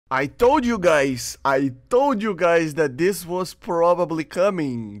I told you guys that this was probably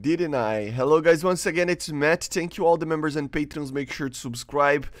coming, didn't I? Hello guys, once again it's Matt. Thank you all the members and patrons, make sure to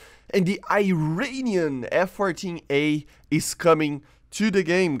subscribe. And the Iranian F-14A is coming to the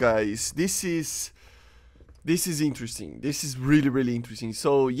game, guys. This is interesting. This is really interesting.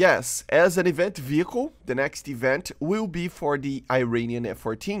 So yes, as an event vehicle, the next event will be for the Iranian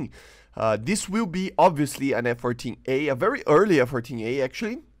F-14. This will be obviously an F-14A, a very early F-14A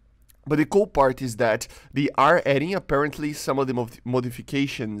actually. But the cool part is that they are adding apparently some of the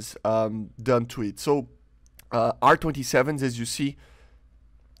modifications done to it. So R-27s, as you see,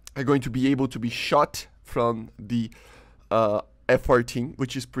 are going to be able to be shot from the F-14,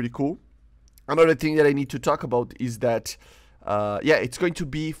 which is pretty cool. Another thing that I need to talk about is that, yeah, it's going to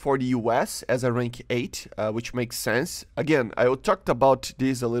be for the US as a rank 8, which makes sense. Again, I talked about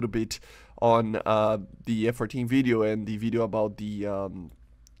this a little bit on the F-14 video and the video about the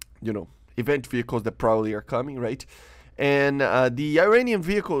you know, event vehicles that probably are coming, right? And the Iranian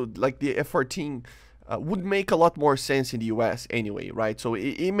vehicle, like the F-14, would make a lot more sense in the US anyway, right? So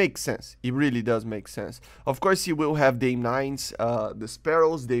it makes sense. It really does make sense. Of course, you will have the M9s, the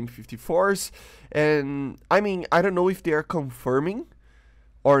Sparrows, the M54s, and I mean, I don't know if they are confirming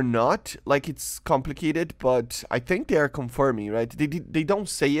or not. Like, it's complicated, but I think they are confirming, right? They don't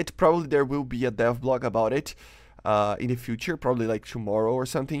say it. Probably there will be a dev blog about it in the future, probably like tomorrow or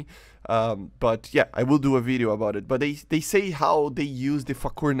something. But yeah, I will do a video about it. But they say how they use the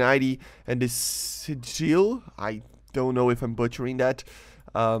Facur 90 and the Sigil. I don't know if I'm butchering that.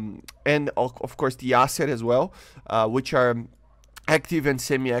 And of course the asset as well, which are active and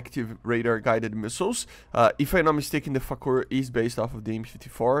semi-active radar guided missiles. If I'm not mistaken, the Facur is based off of the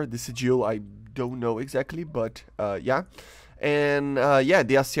M54. The Sigil, I don't know exactly, but yeah. And yeah,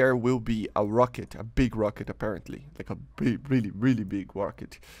 the ACR will be a rocket, a big rocket apparently, like a big, really big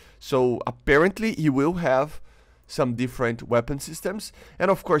rocket. So apparently you will have some different weapon systems,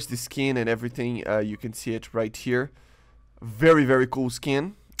 and of course the skin and everything. You can see it right here. Very cool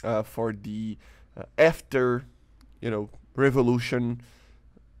skin for the after, you know, revolution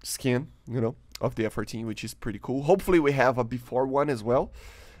skin, you know, of the F-14, which is pretty cool. Hopefully we have a before one as well.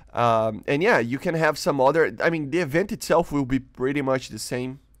 And yeah, you can have some other, I mean, the event itself will be pretty much the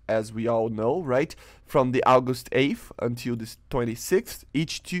same as we all know, right? From the August 8th until the 26th,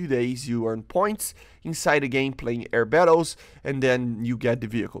 each 2 days you earn points inside the game playing air battles, and then you get the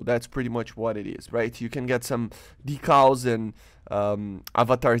vehicle. That's pretty much what it is, right? You can get some decals and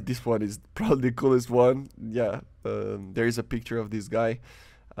avatars. This one is probably the coolest one. Yeah, there is a picture of this guy,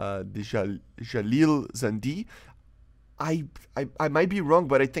 the Jalil Zandi. I might be wrong,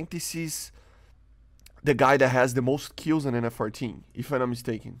 but I think this is the guy that has the most kills on an F-14, if I'm not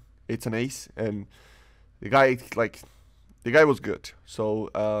mistaken. It's an ace, and the guy, like, the guy was good.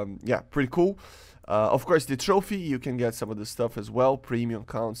 So yeah, pretty cool. Of course, the trophy, you can get some of the stuff as well, premium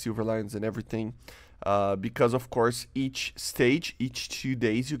count, silver lions and everything, because of course each stage, each 2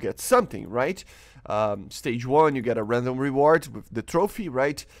 days you get something, right? Stage 1 you get a random reward with the trophy,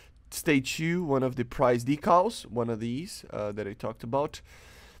 right? Stage 2, one of the prize decals, one of these that I talked about.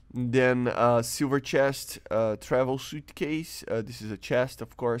 Then silver chest, travel suitcase. This is a chest,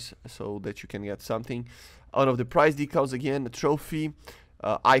 of course, so that you can get something. Out of the prize decals again, a trophy,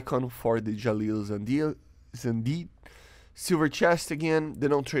 icon for the Jalil Zandi. Silver chest again, the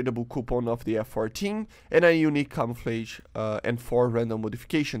non-tradable coupon of the F-14, and a unique camouflage and 4 random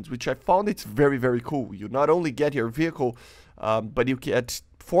modifications, which I found it's very cool. You not only get your vehicle, but you get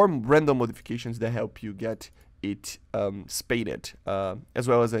 4 random modifications that help you get it spaded, as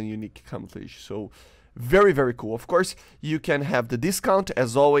well as a unique camouflage. So very cool. Of course, you can have the discount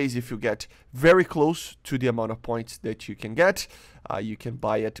as always if you get very close to the amount of points that you can get. You can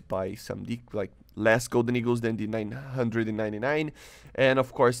buy it by some like less golden eagles than the 999, and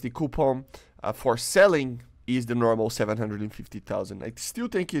of course the coupon for selling is the normal 750,000. I still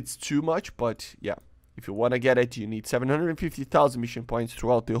think it's too much, but yeah, if you want to get it, you need 750,000 mission points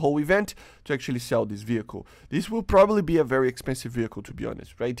throughout the whole event to actually sell this vehicle. This will probably be a very expensive vehicle, to be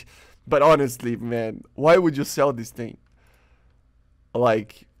honest, right? But honestly, man, why would you sell this thing?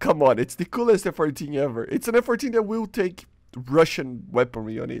 Like, come on, it's the coolest F-14 ever. It's an F-14 that will take Russian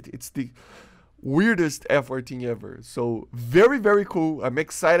weaponry on it. It's the weirdest F-14 ever. So very cool. I'm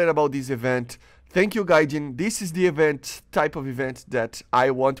excited about this event. Thank you, Gaijin. This is the event, type of event that I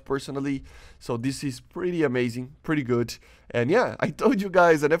want personally. So this is pretty amazing, pretty good. And yeah, I told you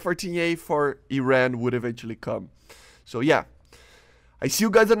guys an F-14A for Iran would eventually come. So yeah, I see you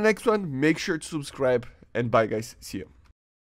guys on the next one. Make sure to subscribe, and bye guys. See you.